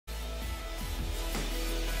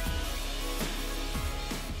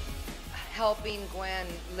helping Gwen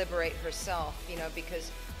liberate herself, you know, because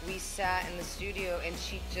we sat in the studio and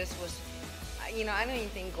she just was, you know, I don't even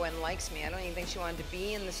think Gwen likes me. I don't even think she wanted to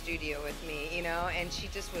be in the studio with me, you know, and she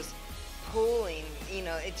just was pulling, you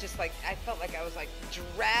know, it just like, I felt like I was like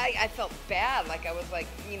I felt bad, like I was like,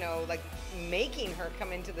 you know, like making her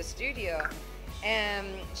come into the studio. And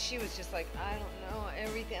she was just like, I don't know,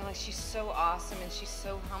 everything. Like, she's so awesome and she's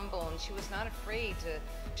so humble and she was not afraid to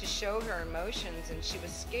show her emotions, and she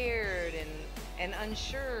was scared and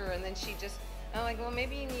unsure. And then I'm like, well,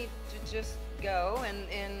 maybe you need to just go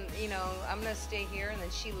and you know, I'm gonna stay here. And then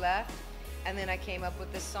she left, and then I came up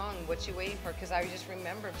with this song, What You Waiting For? Because I just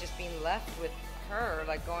remember just being left with her,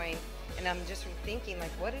 like going, and I'm just thinking,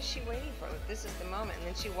 like, what is she waiting for? Like, this is the moment. And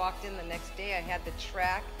then she walked in the next day. I had the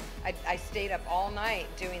track. I stayed up all night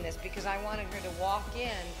doing this because I wanted her to walk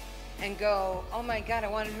in and go, oh my God, I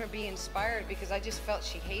wanted her to be inspired, because I just felt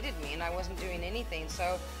she hated me and I wasn't doing anything.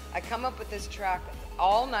 So I come up with this track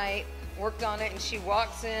all night, worked on it, and she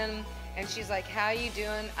walks in and she's like, how you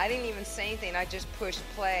doing? I didn't even say anything. I just pushed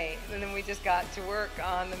play. And then we just got to work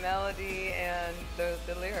on the melody and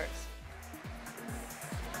the lyrics.